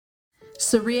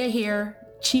Saria here,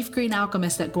 Chief Green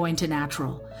Alchemist at Going to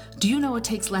Natural. Do you know it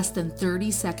takes less than 30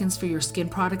 seconds for your skin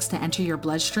products to enter your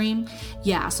bloodstream?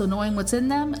 Yeah, so knowing what's in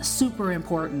them, super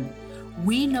important.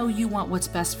 We know you want what's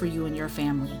best for you and your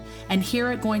family. And here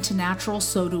at Going to Natural,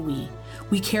 so do we.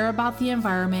 We care about the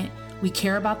environment, we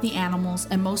care about the animals,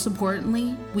 and most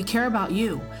importantly, we care about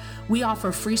you. We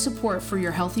offer free support for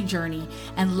your healthy journey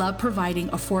and love providing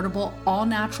affordable,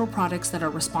 all-natural products that are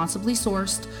responsibly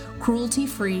sourced,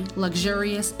 cruelty-free,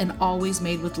 luxurious, and always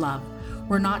made with love.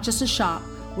 We're not just a shop,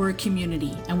 we're a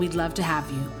community, and we'd love to have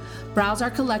you. Browse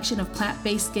our collection of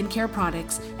plant-based skincare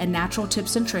products and natural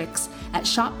tips and tricks at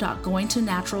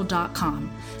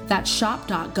shop.goingtonatural.com. That's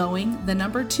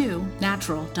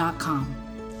shop.going2natural.com.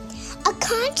 A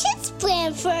conscious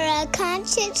brand for a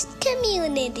conscious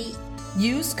community.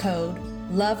 Use code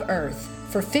LOVEEARTH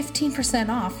for 15%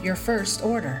 off your first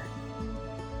order.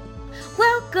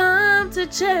 Welcome to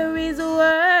Cherry's World.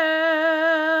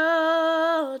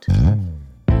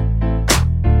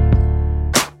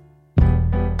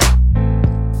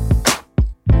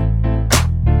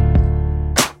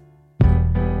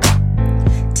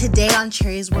 Today on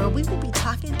Cherry's World, we will be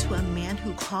talking to a man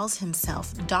who calls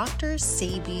himself Dr.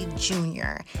 Sebi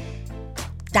Jr.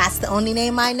 That's the only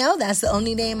name I know. That's the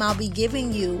only name I'll be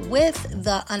giving you. With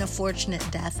the unfortunate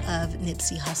death of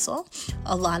Nipsey Hussle,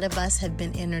 a lot of us have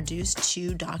been introduced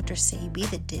to Dr. Sebi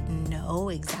that didn't know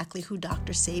exactly who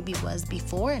Dr. Sebi was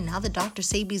before. And now that Dr.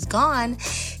 Sebi's gone,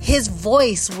 his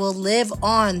voice will live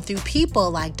on through people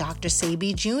like Dr.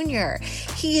 Sebi Jr.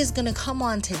 He is going to come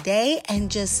on today and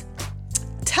just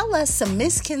tell us some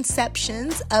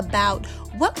misconceptions about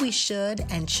what we should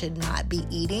and should not be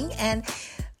eating and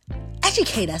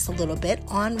educate us a little bit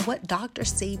on what Dr.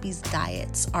 Sebi's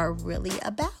diets are really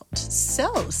about.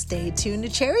 So stay tuned to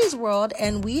Cherry's World,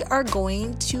 and we are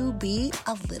going to be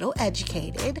a little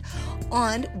educated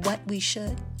on what we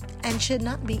should and should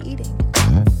not be eating.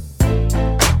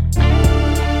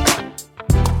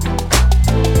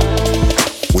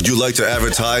 Would you like to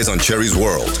advertise on Cherry's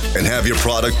World and have your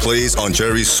product placed on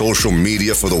Cherry's social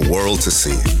media for the world to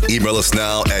see? Email us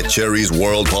now at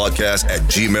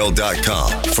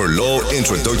cherrysworldpodcast@gmail.com for low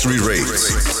introductory rates.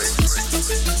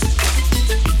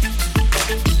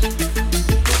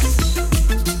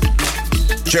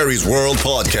 Cherry's World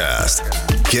Podcast.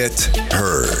 Get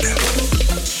heard.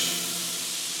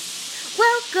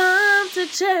 Welcome to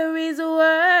Cherry's World.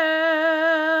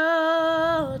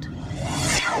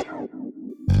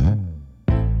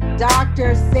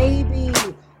 Dr. Sebi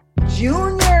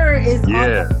Jr. is on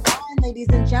the line, ladies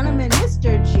and gentlemen.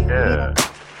 Mr. Jr. Yeah.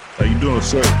 How you doing,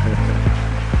 sir?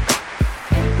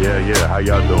 Yeah. How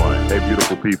y'all doing? Hey,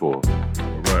 beautiful people.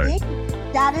 All right.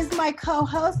 That is my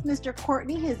co-host, Mr.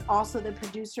 Courtney. He's also the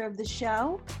producer of the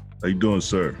show. How you doing,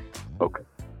 sir? Okay.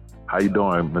 How you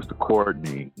doing, Mr.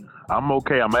 Courtney? I'm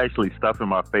okay. I'm actually stuffing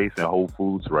my face in Whole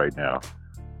Foods right now.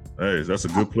 Hey, that's a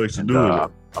good place to do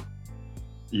it.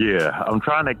 Yeah, I'm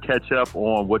trying to catch up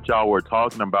on what y'all were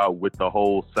talking about with the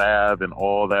whole salve and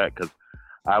all that, because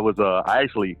I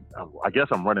guess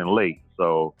I'm running late,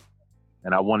 so,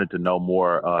 and I wanted to know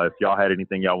more. If y'all had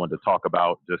anything y'all wanted to talk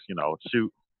about, just,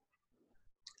 shoot.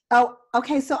 Oh,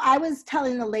 okay. So I was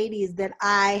telling the ladies that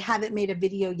I haven't made a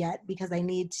video yet because I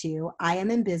need to. I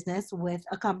am in business with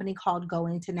a company called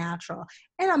Going to Natural,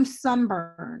 and I'm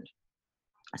sunburned.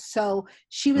 So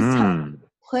she was telling me,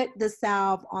 put the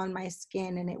salve on my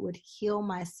skin and it would heal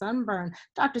my sunburn.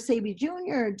 Dr. Sebi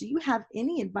Jr., do you have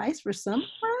any advice for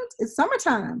sunburns? It's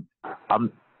summertime.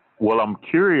 I'm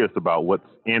curious about what's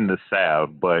in the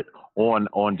salve, but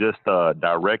on just a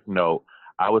direct note,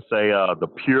 I would say the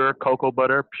pure cocoa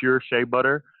butter, pure shea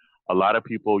butter. A lot of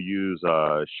people use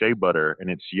shea butter and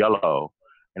it's yellow.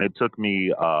 And it took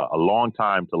me a long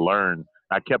time to learn.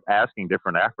 I kept asking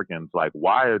different Africans, like,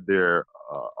 why are there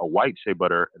a white shea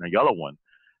butter and a yellow one?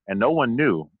 And no one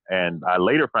knew. And I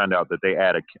later found out that they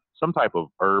add some type of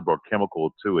herb or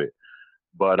chemical to it.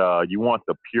 But you want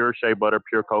the pure shea butter,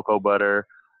 pure cocoa butter,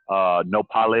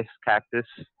 nopales cactus.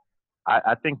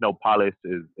 I think nopales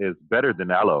is better than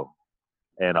aloe.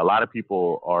 And a lot of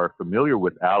people are familiar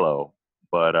with aloe,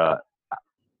 but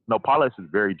nopales is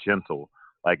very gentle.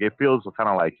 Like it feels kind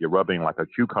of like you're rubbing like a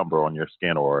cucumber on your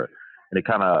skin, and it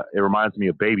reminds me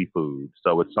of baby food.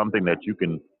 So it's something that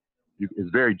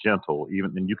it's very gentle,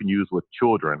 and you can use with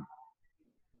children.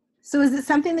 So is it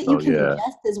something that you can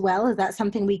ingest as well? Is that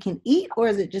something we can eat, or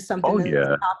is it just something that's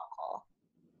topical?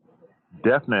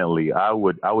 Definitely. I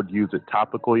would use it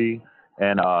topically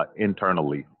and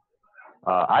internally.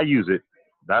 I use it.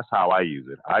 That's how I use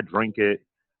it. I drink it.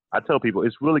 I tell people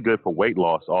it's really good for weight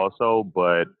loss also,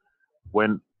 but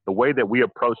when the way that we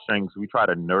approach things, we try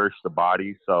to nourish the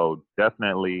body. So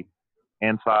definitely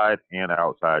inside and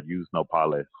outside, use no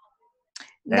polish.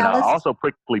 And Now let's also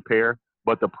prickly pear,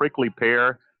 but the prickly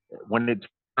pear, when it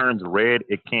turns red,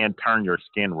 it can turn your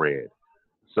skin red.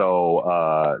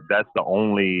 So that's the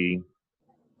only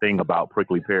thing about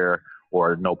prickly pear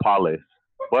or nopales.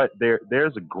 But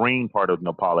there's a green part of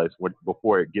nopales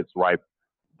before it gets ripe.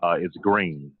 It's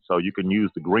green, so you can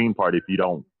use the green part if you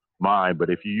don't mind. But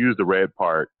if you use the red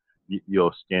part,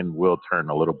 your skin will turn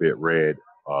a little bit red.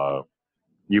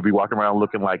 You'll be walking around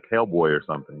looking like Hellboy or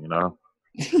something,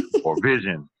 or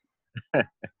Vision.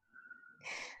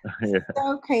 Yeah.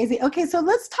 so crazy. Okay, so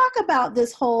let's talk about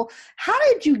this whole. How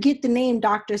did you get the name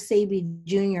Dr. Sebi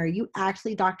Jr.? Are you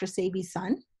actually Dr. Sebi's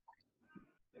son?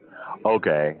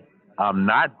 Okay, I'm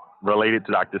not related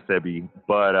to Dr. Sebi,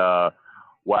 but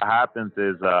what happens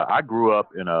is I grew up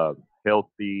in a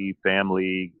healthy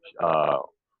family,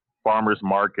 farmers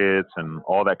markets and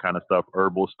all that kind of stuff,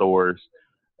 herbal stores.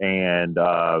 And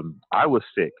I was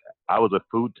sick. I was a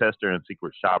food tester and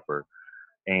secret shopper.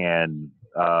 And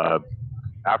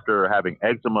after having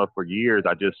eczema for years,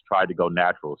 I just tried to go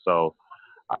natural. So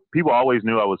people always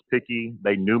knew I was picky.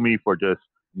 They knew me for just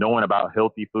knowing about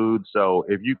healthy food. So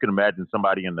if you can imagine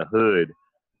somebody in the hood,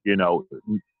 you know,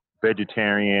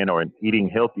 vegetarian or eating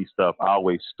healthy stuff, I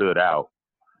always stood out.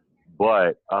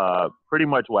 But pretty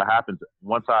much what happens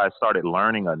once I started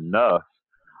learning enough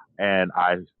and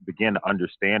I began to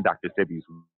understand Dr. Sebi's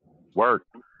work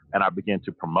and I began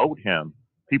to promote him,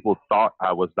 people thought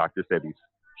I was Dr. Sebi's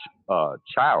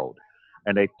child.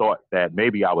 And they thought that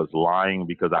maybe I was lying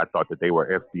because I thought that they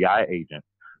were FBI agents.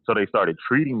 So they started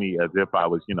treating me as if I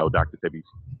was, Dr. Sebi's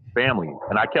family.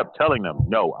 And I kept telling them,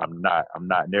 no, I'm not. I'm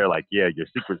not. And they're like, yeah, your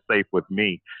secret's safe with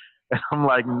me. And I'm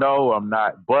like, no, I'm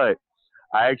not. But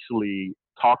I actually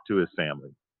talked to his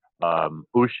family.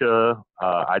 Usha,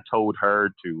 I told her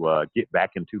to get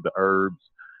back into the herbs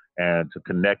and to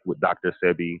connect with Dr.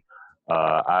 Sebi.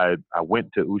 I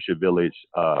went to Usha Village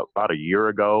about a year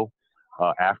ago.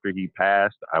 After he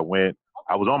passed, I was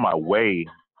on my way,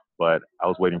 but I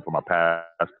was waiting for my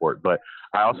passport. But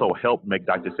I also helped make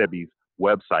Dr. Sebi's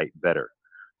website better.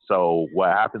 So what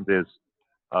happens is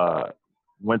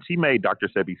once he made Dr.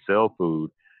 Sebi sell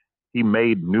food, he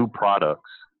made new products,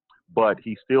 but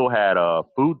he still had a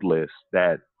food list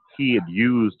that he had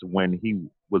used when he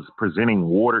was presenting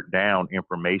watered down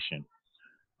information.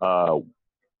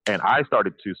 And I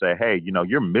started to say, hey,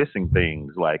 you're missing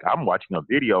things. Like I'm watching a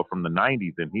video from the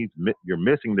 90s and you're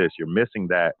missing this, you're missing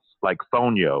that. Like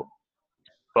fonio.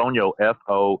 Fonio,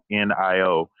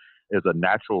 Fonio, is a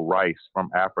natural rice from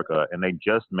Africa. And they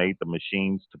just made the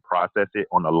machines to process it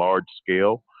on a large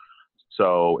scale.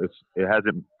 So it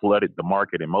hasn't flooded the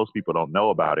market and most people don't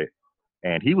know about it.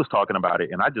 And he was talking about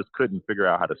it and I just couldn't figure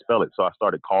out how to spell it. So I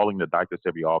started calling the Dr.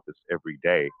 Sebi office every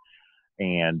day.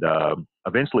 And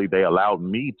eventually they allowed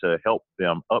me to help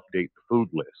them update the food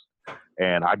list.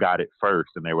 And I got it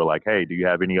first. And they were like, hey, do you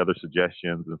have any other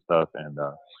suggestions and stuff? And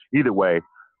either way,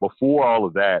 before all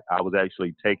of that, I was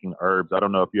actually taking herbs. I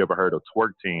don't know if you ever heard of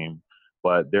Twerk Team,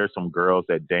 but there's some girls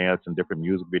that dance in different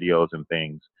music videos and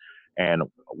things. And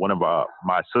one of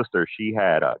my sisters, she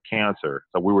had cancer.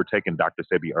 So we were taking Dr.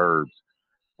 Sebi herbs.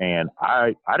 And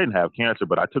I didn't have cancer,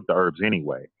 but I took the herbs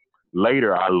anyway.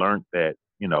 Later, I learned that,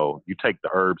 you take the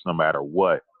herbs no matter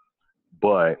what.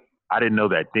 But I didn't know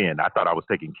that then. I thought I was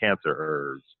taking cancer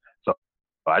herbs. So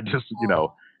I just,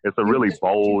 it's a really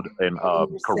bold and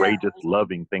courageous,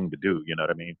 loving thing to do. You know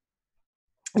what I mean?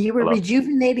 You were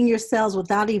rejuvenating your cells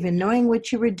without even knowing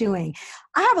what you were doing.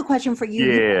 I have a question for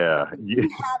you. Yeah. You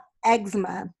have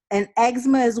eczema, and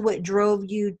eczema is what drove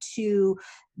you to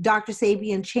Dr.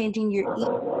 Sebi and changing your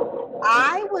eating.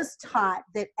 I was taught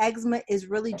that eczema is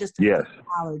really just a food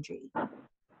allergy.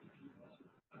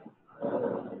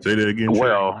 Say that again.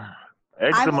 Well,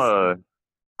 eczema.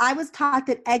 I was taught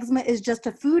that eczema is just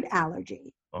a food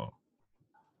allergy. Oh.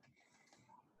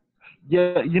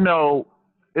 Yeah,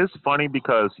 it's funny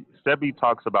because Sebi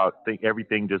talks about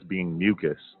everything just being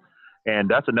mucus. And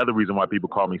that's another reason why people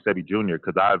call me Sebi Jr.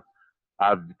 because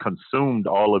I've consumed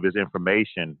all of his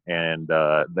information and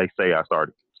they say I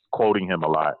started quoting him a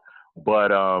lot.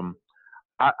 But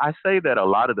I say that a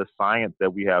lot of the science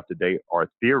that we have today are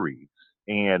theories.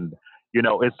 And,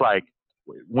 it's like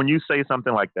when you say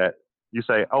something like that, you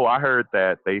say, oh, I heard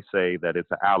that they say that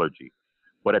it's an allergy.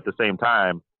 But at the same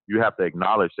time, you have to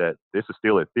acknowledge that this is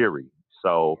still a theory.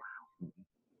 So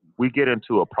we get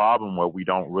into a problem where we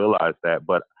don't realize that.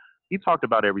 But he talked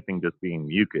about everything just being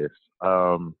mucus.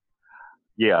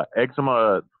 Yeah,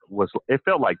 eczema it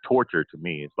felt like torture to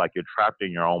me. It's like you're trapped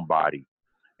in your own body.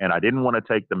 And I didn't want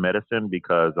to take the medicine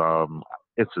because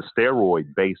it's a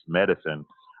steroid-based medicine.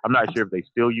 I'm not sure if they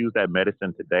still use that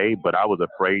medicine today, but I was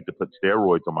afraid to put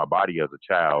steroids on my body as a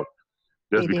child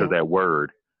just They because do. that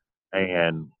word.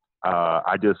 And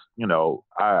I just,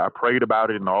 I prayed about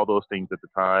it and all those things at the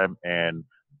time. And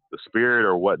the spirit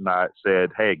or whatnot said,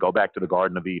 hey, go back to the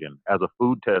Garden of Eden. As a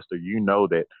food tester, you know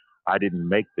that I didn't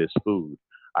make this food.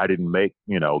 I didn't make,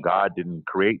 God didn't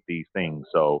create these things.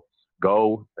 So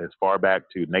go as far back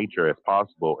to nature as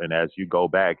possible. And as you go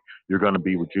back, you're going to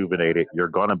be rejuvenated. You're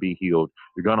going to be healed.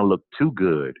 You're going to look too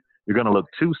good. You're going to look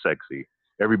too sexy.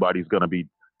 Everybody's going to be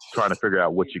trying to figure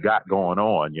out what you got going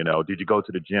on. Did you go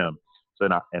to the gym? So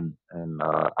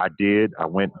I did. I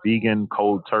went vegan,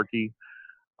 cold turkey,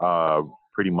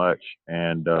 pretty much.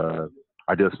 And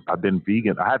I've been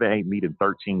vegan. I haven't ate meat in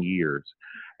 13 years.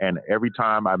 And every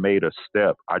time I made a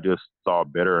step, I just saw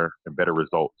better and better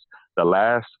results. The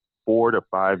last 4 to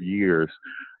 5 years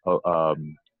of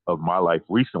my life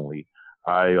recently,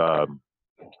 I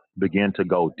began to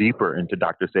go deeper into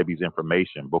Dr. Sebi's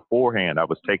information. Beforehand, I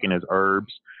was taking his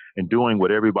herbs and doing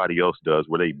what everybody else does,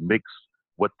 where they mix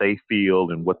what they feel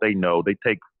and what they know. They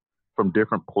take from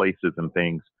different places and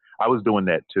things. I was doing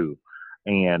that too.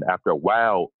 And after a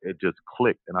while, it just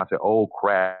clicked. And I said, oh,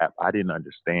 crap, I didn't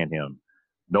understand him.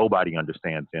 Nobody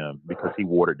understands him because he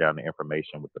watered down the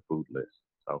information with the food list.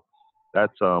 So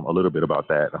that's a little bit about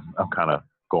that. I'm kind of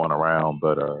going around,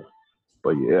 but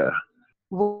yeah.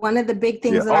 One of the big Yeah.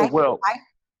 things that Oh, well.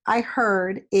 I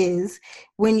heard is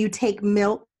when you take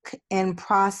milk and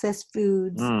processed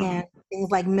foods and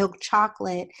things like milk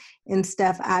chocolate and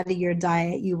stuff out of your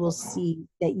diet, you will see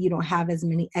that you don't have as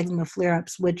many eczema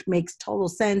flare-ups, which makes total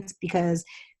sense because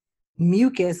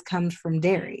mucus comes from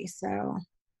dairy. So,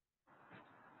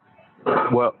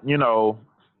 well,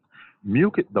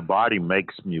 mucus, the body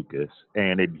makes mucus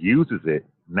and it uses it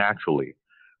naturally,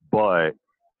 but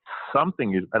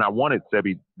something is, and I wanted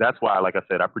Sebi, that's why, like I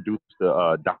said, I produced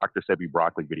the Dr. Sebi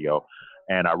broccoli video,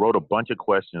 and I wrote a bunch of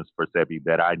questions for Sebi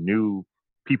that I knew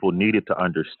people needed to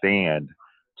understand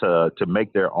to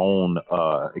make their own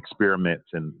experiments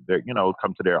and their,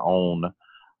 come to their own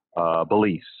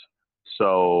beliefs.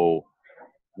 So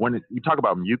when you talk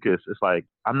about mucus, it's like,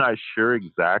 I'm not sure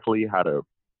exactly how to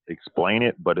explain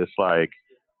it, but it's like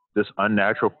this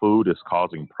unnatural food is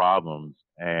causing problems,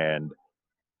 and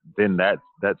then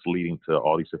that's leading to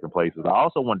all these different places. I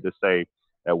also wanted to say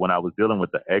that when I was dealing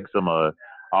with the eczema,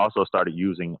 I also started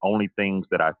using only things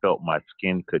that I felt my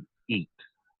skin could eat.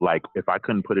 Like if I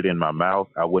couldn't put it in my mouth,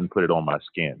 I wouldn't put it on my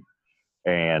skin.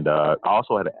 And I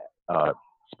also had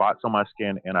spots on my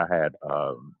skin, and I had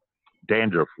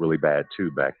dandruff really bad too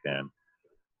back then.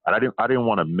 And I didn't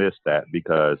want to miss that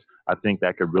because I think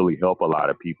that could really help a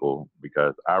lot of people,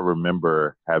 because I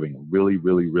remember having really,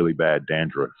 really, really bad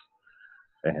dandruff.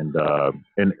 And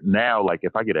now, like,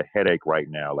 if I get a headache right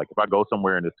now, like if I go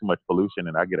somewhere and there's too much pollution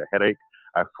and I get a headache,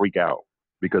 I freak out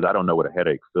because I don't know what a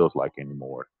headache feels like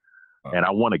anymore. And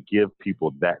I want to give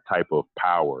people that type of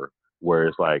power where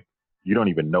it's like, you don't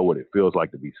even know what it feels like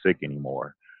to be sick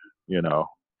anymore,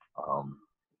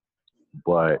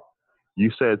 But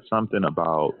you said something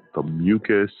about the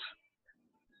mucus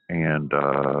and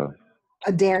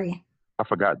a dairy. I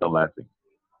forgot the last thing.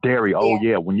 Dairy. Oh,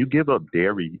 yeah. When you give up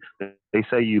dairy, they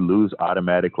say you lose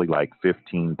automatically like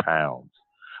 15 pounds.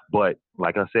 But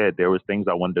like I said, there was things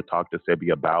I wanted to talk to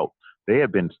Sebi about. They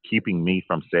have been keeping me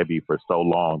from Sebi for so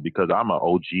long because I'm an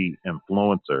OG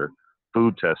influencer,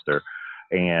 food tester.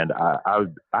 And I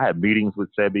had meetings with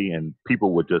Sebi, and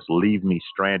people would just leave me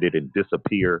stranded and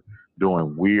disappear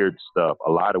doing weird stuff.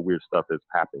 A lot of weird stuff has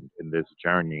happened in this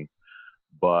journey.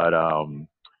 But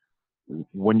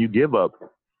when you give up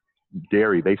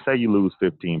dairy, they say you lose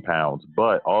 15 pounds,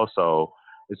 but also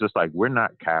it's just like, we're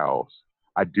not cows.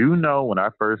 I do know when I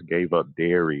first gave up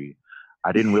dairy,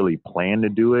 I didn't really plan to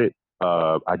do it.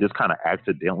 I just kind of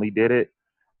accidentally did it.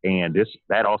 And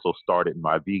that also started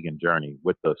my vegan journey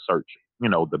with the search,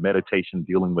 the meditation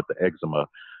dealing with the eczema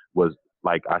was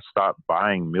like, I stopped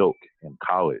buying milk in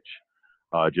college,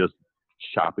 just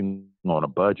shopping on a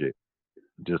budget.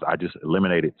 I just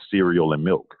eliminated cereal and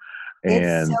milk.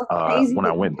 And so crazy when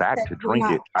I went back to drink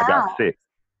it, I got sick.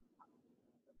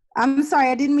 I'm sorry,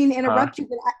 I didn't mean to interrupt you,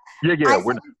 but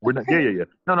we're not. Yeah.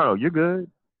 No, you're good.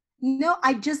 No,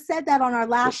 I just said that on our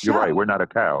last show. You're right. We're not a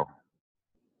cow.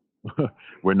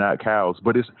 We're not cows,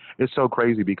 but it's so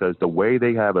crazy because the way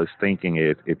they have us thinking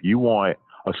is, if you want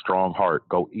a strong heart,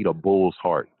 go eat a bull's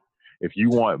heart. If you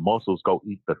want muscles, go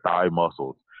eat the thigh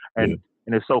muscles. And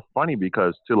it's so funny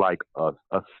because to like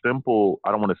a simple,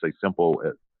 I don't want to say simple,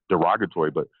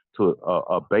 derogatory, but to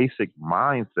a basic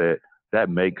mindset that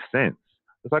makes sense.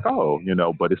 It's like, oh,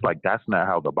 but it's like, that's not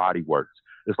how the body works.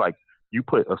 It's like you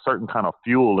put a certain kind of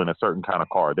fuel in a certain kind of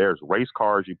car. There's race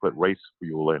cars, you put race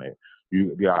fuel in it.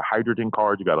 You got hydrogen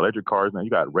cars, you got electric cars, now you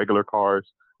got regular cars,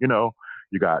 you know,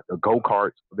 you got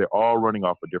go-karts. They're all running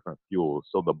off of different fuels.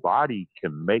 So the body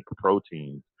can make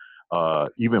proteins.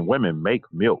 Even women make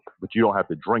milk, but you don't have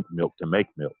to drink milk to make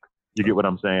milk. You get what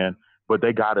I'm saying? But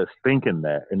they got us thinking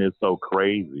that, and it's so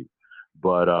crazy.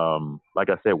 But like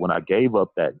I said, when I gave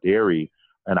up that dairy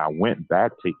and I went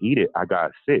back to eat it, I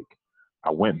got sick.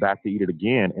 I went back to eat it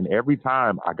again, and every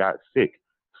time I got sick,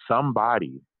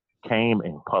 somebody came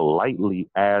and politely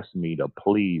asked me to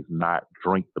please not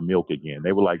drink the milk again.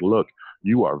 They were like, look,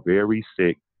 you are very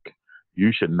sick.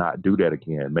 You should not do that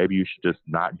again. Maybe you should just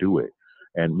not do it.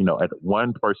 And, you know,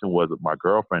 one person was my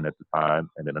girlfriend at the time,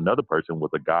 and then another person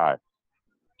was a guy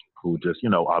who just, you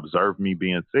know, observed me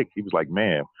being sick. He was like,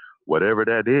 man, whatever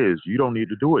that is, you don't need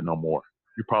to do it no more.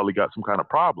 You probably got some kind of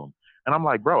problem. And I'm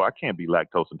like, bro, I can't be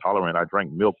lactose intolerant. I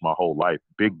drank milk my whole life,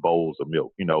 big bowls of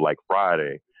milk, you know, like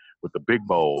Friday with the big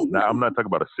bowl. Now, I'm not talking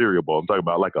about a cereal bowl. I'm talking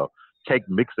about like a cake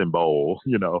mixing bowl,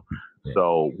 you know.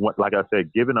 So, like I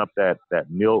said, giving up that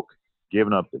milk,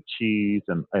 giving up the cheese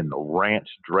and the ranch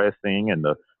dressing and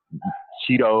the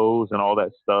Cheetos and all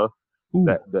that stuff,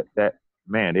 that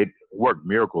man, it worked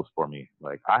miracles for me.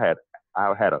 Like I had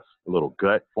a little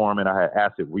gut forming. I had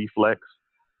acid reflux,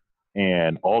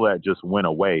 and all that just went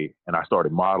away. And I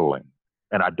started modeling,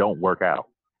 and I don't work out.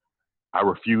 I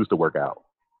refuse to work out.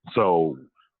 So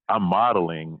I'm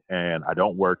modeling, and I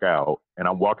don't work out, and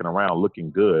I'm walking around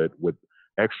looking good with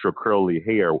extra curly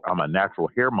hair. I'm a natural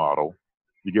hair model.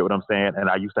 You get what I'm saying? And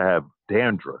I used to have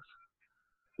dandruff.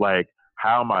 Like,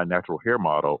 how am I a natural hair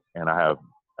model? And I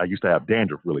used to have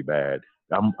dandruff really bad.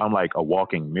 I'm like a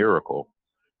walking miracle.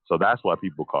 So that's why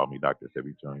people call me Dr.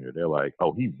 Sebi Jr. They're like,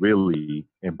 oh, he really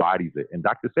embodies it. And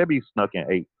Dr. Sebi snuck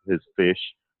and ate his fish,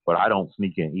 but I don't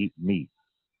sneak and eat meat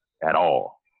at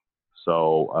all.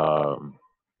 So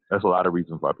that's a lot of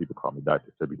reasons why people call me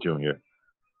Dr. Sebi Jr.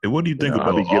 And what do you think about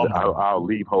almond? I'll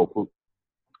leave Whole Foods.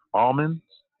 Almonds?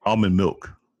 Almond milk.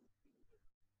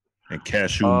 And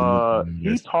cashew milk.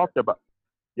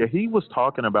 He was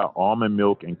talking about almond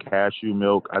milk and cashew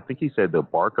milk. I think he said the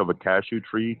bark of a cashew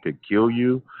tree could kill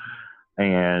you.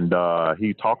 And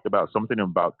he talked about something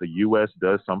about the U.S.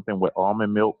 does something with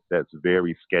almond milk that's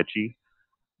very sketchy.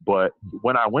 But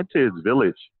when I went to his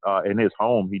village, in his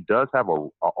home, he does have a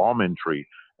almond tree.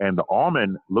 And the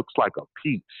almond looks like a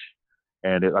peach.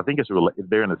 And I think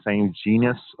they're in the same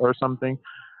genus or something.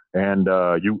 And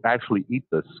you actually eat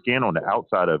the skin on the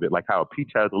outside of it, like how a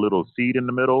peach has a little seed in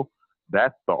the middle.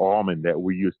 That's the almond that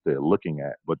we're used to looking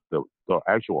at. But the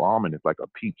actual almond is like a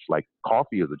peach, like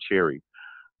coffee is a cherry.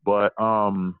 But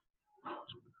the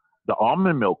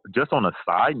almond milk, just on a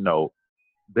side note,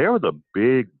 there was a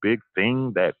big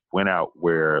thing that went out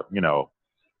where, you know,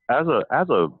 as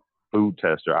a food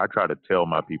tester, I try to tell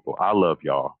my people, I love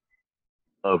y'all.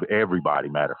 Love everybody,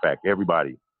 matter of fact,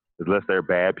 everybody. Unless they're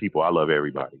bad people, I love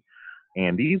everybody.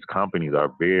 And these companies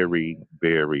are very,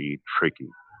 very tricky.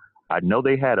 I know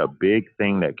they had a big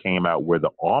thing that came out where the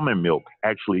almond milk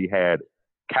actually had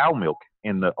cow milk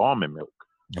in the almond milk.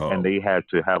 Oh. And they had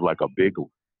to have like a big,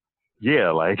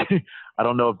 like, I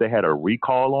don't know if they had a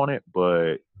recall on it,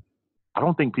 but I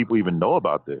don't think people even know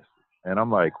about this. And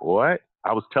I'm like, what?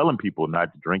 I was telling people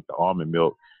not to drink the almond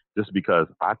milk just because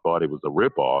I thought it was a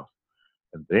ripoff.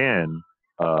 And then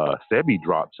Sebi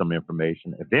dropped some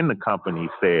information, and then the company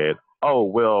said, oh,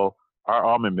 well, our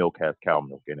almond milk has cow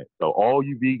milk in it. So all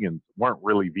you vegans weren't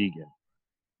really vegan,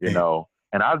 you know.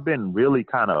 And I've been really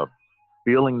kind of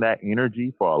feeling that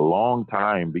energy for a long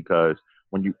time, because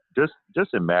when you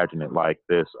just imagine it like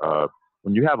this,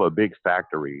 when you have a big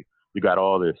factory, you got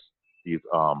all these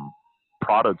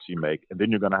products you make, and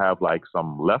then you're going to have like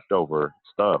some leftover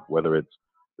stuff, whether it's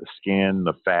the skin,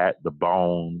 the fat, the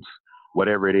bones,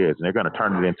 whatever it is, and they're going to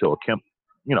turn it into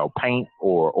paint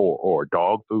or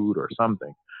dog food or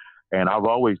something. And I've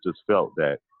always just felt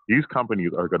that these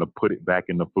companies are going to put it back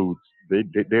in the foods.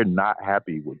 They're not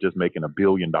happy with just making $1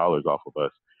 billion off of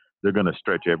us. They're going to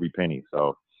stretch every penny.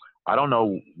 So I don't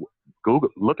know. Google,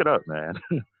 look it up, man.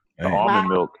 The almond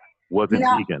milk wasn't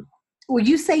vegan. When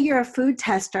you say you're a food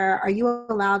tester, are you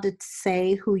allowed to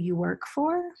say who you work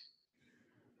for?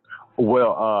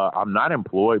 Well, I'm not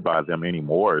employed by them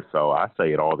anymore, so I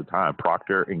say it all the time.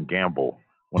 Procter & Gamble,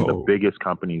 one of the biggest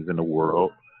companies in the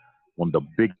world.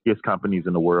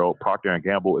 Procter &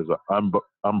 Gamble is an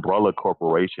umbrella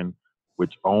corporation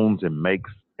which owns and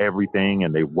makes everything,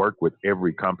 and they work with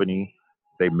every company.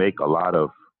 They make a lot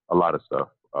of stuff,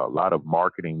 a lot of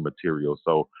marketing material.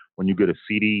 So when you get a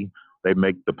CD, they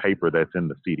make the paper that's in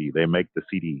the CD. They make the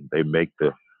CD. They make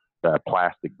the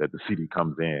plastic that the CD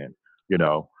comes in. you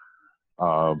know.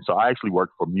 So I actually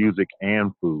worked for music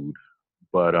and food,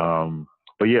 but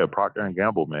yeah, Procter and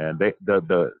Gamble, man.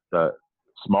 The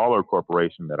smaller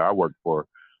corporation that I worked for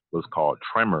was called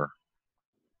Tremor,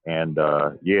 and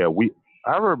I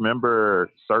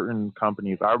remember certain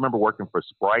companies. I remember working for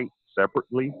Sprite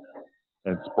separately,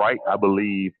 and Sprite, I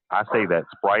believe, I say that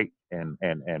Sprite and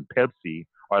Pepsi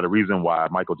are the reason why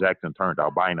Michael Jackson turned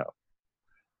albino,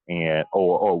 and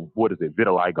or what is it,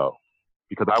 vitiligo.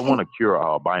 Because I want to cure an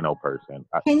albino person.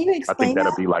 Can you I explain think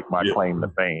that'll that? be like my claim to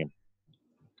fame.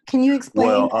 Can you explain?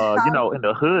 Well,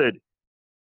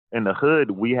 in the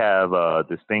hood, we have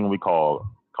this thing we called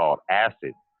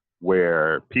acid,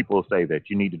 where people say that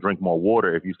you need to drink more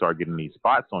water if you start getting these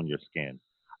spots on your skin.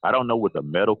 I don't know what the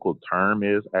medical term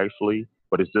is actually,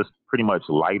 but it's just pretty much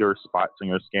lighter spots on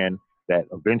your skin that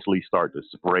eventually start to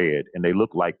spread, and they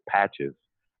look like patches,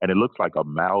 and it looks like a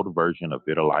mild version of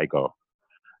vitiligo.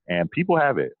 And people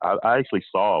have it. I actually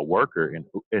saw a worker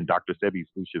in Dr. Sebi's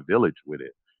Lucia Village with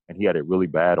it, and he had it really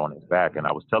bad on his back. And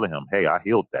I was telling him, hey, I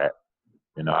healed that.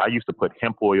 You know, I used to put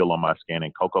hemp oil on my skin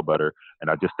and cocoa butter, and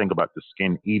I just think about the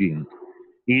skin eating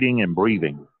and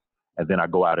breathing, and then I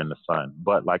go out in the sun.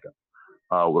 But like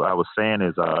what I was saying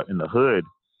is in the hood,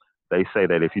 they say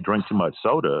that if you drink too much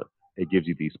soda, it gives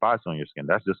you these spots on your skin.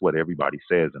 That's just what everybody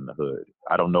says in the hood.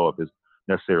 I don't know if it's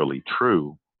necessarily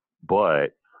true,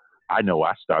 but I know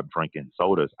I stopped drinking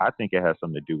sodas. I think it has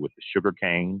something to do with the sugar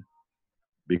cane,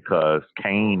 because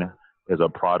cane is a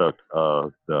product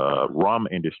of the rum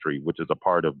industry, which is a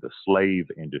part of the slave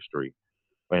industry.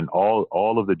 And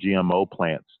all of the GMO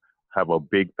plants have a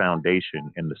big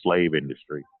foundation in the slave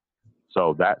industry.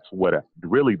 So that's what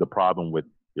really the problem with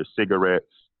your cigarettes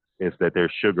is, that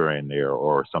there's sugar in there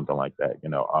or something like that. You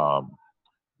know,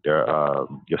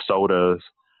 your sodas,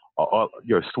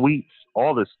 your sweets,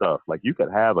 all this stuff. Like you could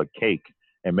have a cake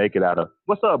and make it out of,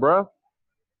 what's up, bro?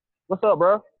 What's up,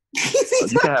 bro?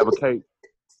 You can have a cake.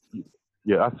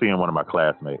 Yeah, I see in one of my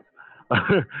classmates.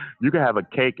 You can have a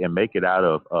cake and make it out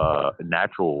of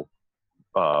natural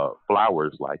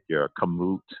flowers like your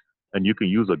kamut, and you can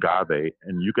use agave,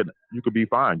 and you could be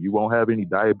fine. You won't have any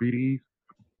diabetes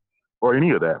or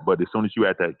any of that. But as soon as you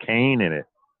add that cane in it,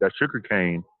 that sugar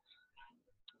cane,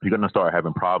 you're gonna start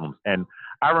having problems. And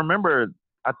I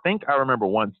think I remember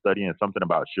once studying something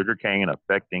about sugar cane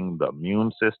affecting the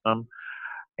immune system,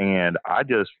 and I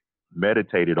just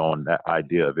meditated on that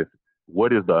idea of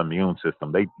what is the immune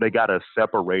system? They got us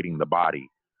separating the body,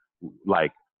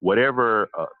 like whatever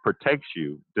protects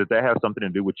you. Does that have something to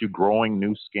do with you growing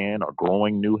new skin or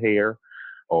growing new hair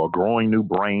or growing new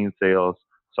brain cells?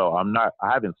 So I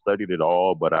haven't studied it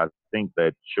all, but I think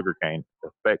that sugarcane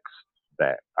affects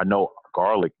that. I know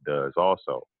garlic does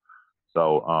also.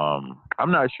 So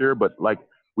I'm not sure, but like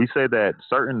we say that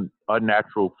certain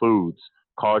unnatural foods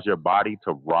cause your body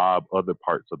to rob other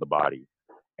parts of the body.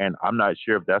 And I'm not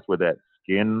sure if that's where that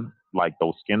skin, like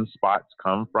those skin spots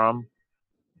come from.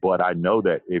 But I know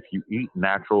that if you eat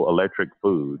natural electric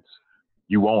foods,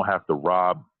 you won't have to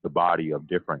rob the body of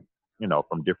different,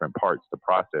 from different parts to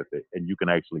process it. And you can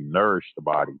actually nourish the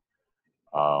body.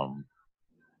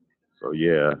 So,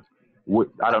 yeah.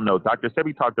 I don't know. Dr.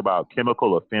 Sebi talked about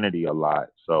chemical affinity a lot.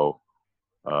 So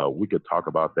we could talk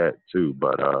about that too.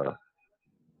 But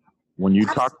when you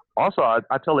talk, also, I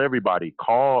tell everybody,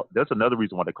 that's another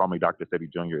reason why they call me Dr.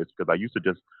 Sebi Jr. It's because I used to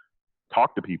just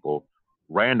talk to people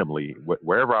randomly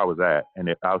wherever I was at.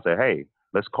 And I would say, hey,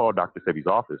 let's call Dr. Sebi's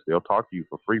office. They'll talk to you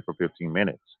for free for 15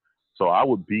 minutes. So I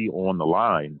would be on the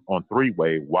line on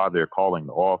three-way while they're calling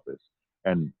the office.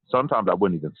 And sometimes I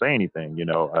wouldn't even say anything,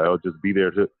 I'll just be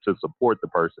there to support the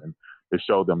person, to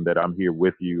show them that I'm here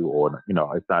with you, or,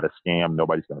 it's not a scam.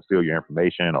 Nobody's going to steal your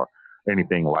information or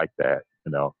anything like that,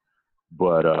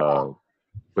 But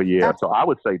yeah, so I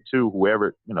would say too,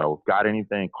 whoever, got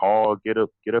anything, call, get a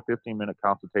 15-minute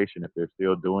consultation if they're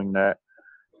still doing that.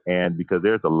 And because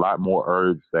there's a lot more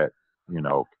herbs that,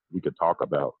 we could talk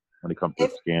about when it comes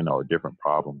to skin or different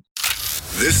problems.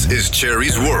 This is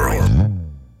Cherry's World.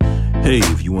 Hey,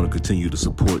 if you want to continue to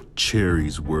support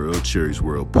Cherry's World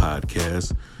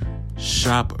podcast,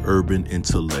 shop Urban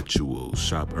Intellectuals.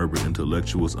 Shop Urban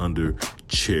Intellectuals under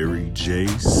Cherry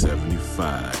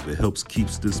J75. It helps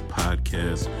keeps this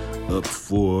podcast up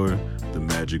for the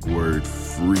magic word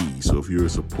free. So if you're a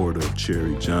supporter of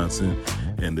Cherry Johnson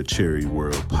and the Cherry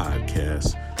World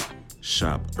podcast,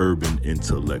 shop Urban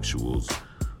Intellectuals.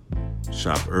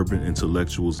 Shop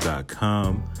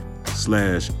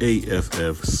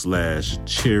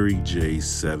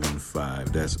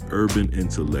urbanintellectuals.com/AFF/CherryJ75. That's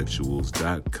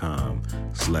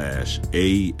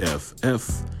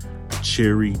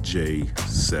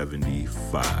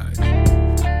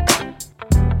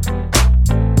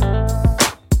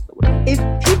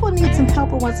people need some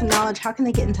help or want some knowledge, how can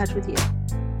they get in touch with you?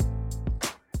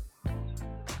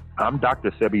 I'm Dr.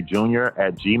 Sebi Jr.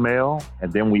 at Gmail.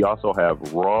 And then we also have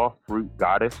Raw Fruit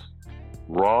Goddess.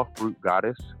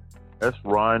 That's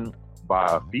run by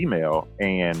a female,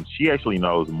 and she actually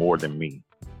knows more than me.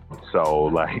 So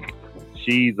like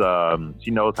she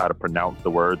knows how to pronounce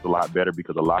the words a lot better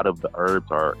because a lot of the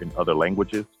herbs are in other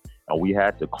languages. And we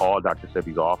had to call Dr.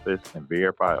 Sebi's office and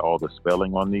verify all the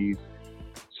spelling on these.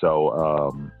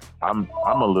 So I'm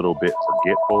a little bit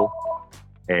forgetful,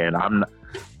 and I'm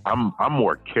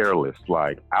more careless.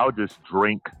 Like I'll just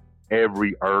drink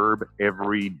every herb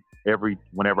every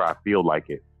whenever I feel like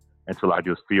it until I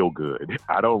just feel good.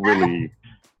 I don't really,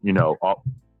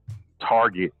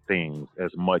 target things as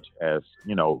much as,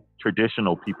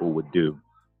 traditional people would do.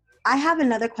 I have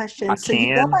another question. I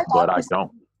can, but I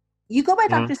don't. You go by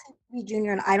Dr. Sebi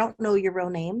Jr., and I don't know your real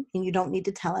name, and you don't need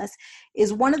to tell us.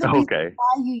 Is one of the reasons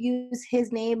why you use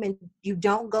his name and you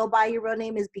don't go by your real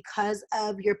name is because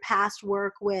of your past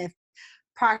work with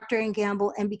Procter &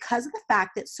 Gamble and because of the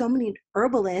fact that so many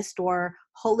herbalists or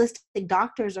holistic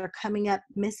doctors are coming up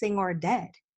missing or dead?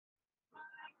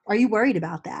 Are you worried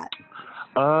about that?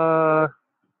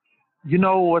 You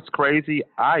know what's crazy?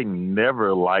 I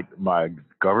never liked my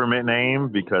government name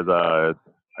because I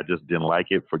just didn't like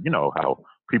it for, how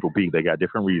people be. They got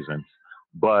different reasons.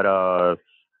 But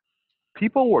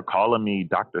people were calling me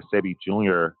Dr. Sebi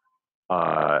Jr.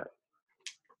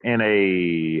 In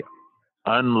a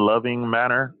unloving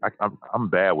manner. I'm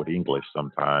bad with English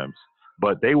sometimes,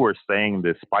 but they were saying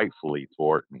this spitefully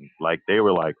toward me. Like they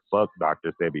were like, "Fuck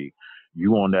Dr. Sebi,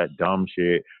 you on that dumb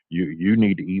shit. You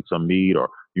need to eat some meat, or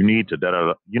you need to da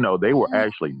da da." They were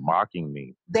actually mocking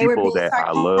me. They were being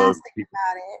sarcastic about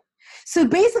it. So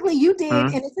basically, you did,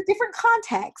 and it's a different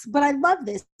context. But I love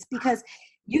this because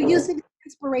you used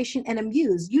inspiration and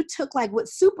amuse. You took like what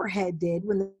Superhead did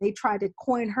when they tried to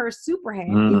coin her Superhead,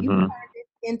 and you turned it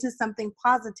into something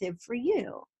positive for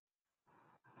you.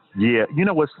 Yeah. You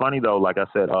know what's funny though? Like I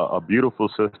said, a beautiful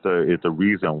sister is the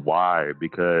reason why,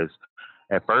 because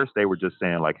at first they were just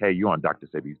saying like, "Hey, you on Dr.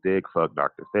 Sebi's dick, fuck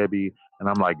Dr. Sebi." And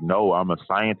I'm like, no, I'm a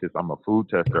scientist. I'm a food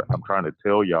tester. I'm trying to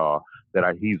tell y'all that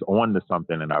he's on to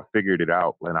something, and I figured it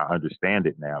out and I understand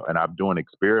it now. And I'm doing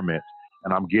experiments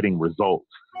and I'm getting results.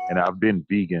 And I've been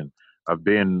vegan. I've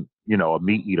been, a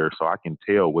meat eater, so I can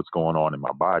tell what's going on in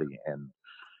my body. And,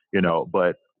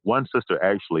 but one sister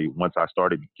actually, once I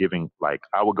started giving, like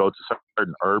I would go to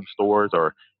certain herb stores,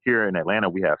 or here in Atlanta,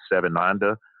 we have Seven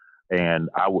Nanda. And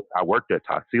I worked at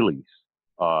Tassili's.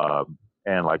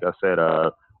 And like I said,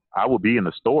 I would be in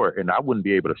the store and I wouldn't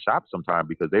be able to shop sometime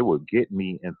because they would get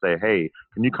me and say, "Hey,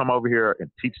 can you come over here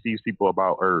and teach these people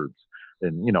about herbs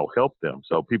and, help them?"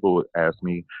 So people would ask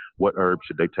me what herbs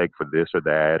should they take for this or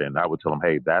that. And I would tell them,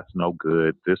 "Hey, that's no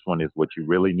good. This one is what you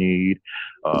really need.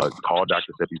 Call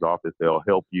Dr. Sebi's office. They'll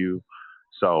help you."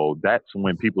 So that's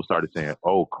when people started saying,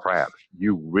 "Oh crap,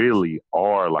 you really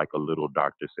are like a little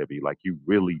Dr. Sebi. Like you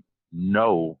really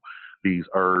know these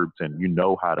herbs and you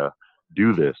know how to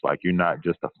do this. Like you're not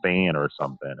just a fan or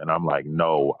something." And I'm like,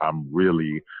 "No, I'm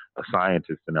really a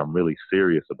scientist and I'm really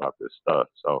serious about this stuff."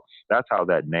 So that's how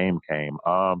that name came.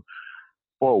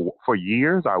 For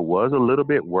years, I was a little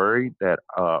bit worried that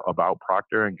about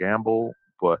Procter and Gamble,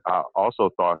 but I also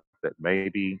thought that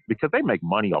maybe because they make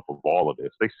money off of all of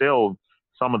this, they sell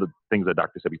some of the things that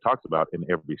Dr. Sebi talks about in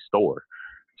every store.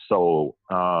 So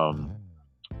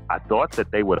I thought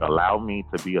that they would allow me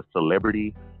to be a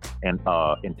celebrity and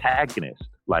antagonist,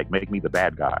 like make me the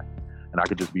bad guy. And I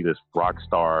could just be this rock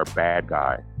star bad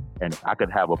guy. And I could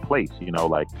have a place,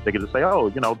 like they could just say, "Oh,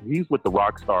 he's with the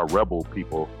rock star rebel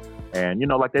people." And,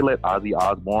 like they let Ozzy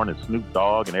Osbourne and Snoop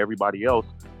Dogg and everybody else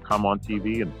come on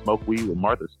TV and smoke weed with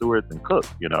Martha Stewart and cook,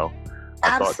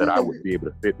 I thought that I would be able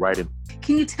to fit right in.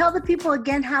 Can you tell the people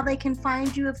again how they can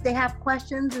find you if they have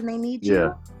questions and they need you?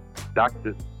 Yeah.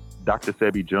 Dr.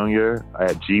 Sebi Jr.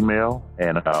 at Gmail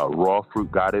and Raw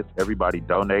Fruit Goddess. Everybody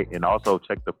donate, and also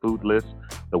check the food list.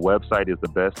 The website is the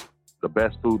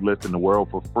best food list in the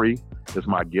world for free. It's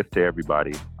my gift to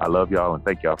everybody. I love y'all and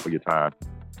thank y'all for your time.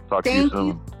 Talk to you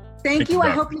soon. Thank you.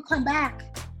 I hope you come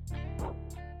back.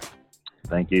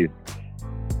 Thank you.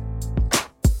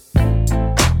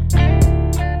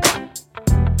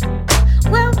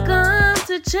 Welcome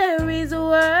to Cherry's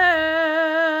World.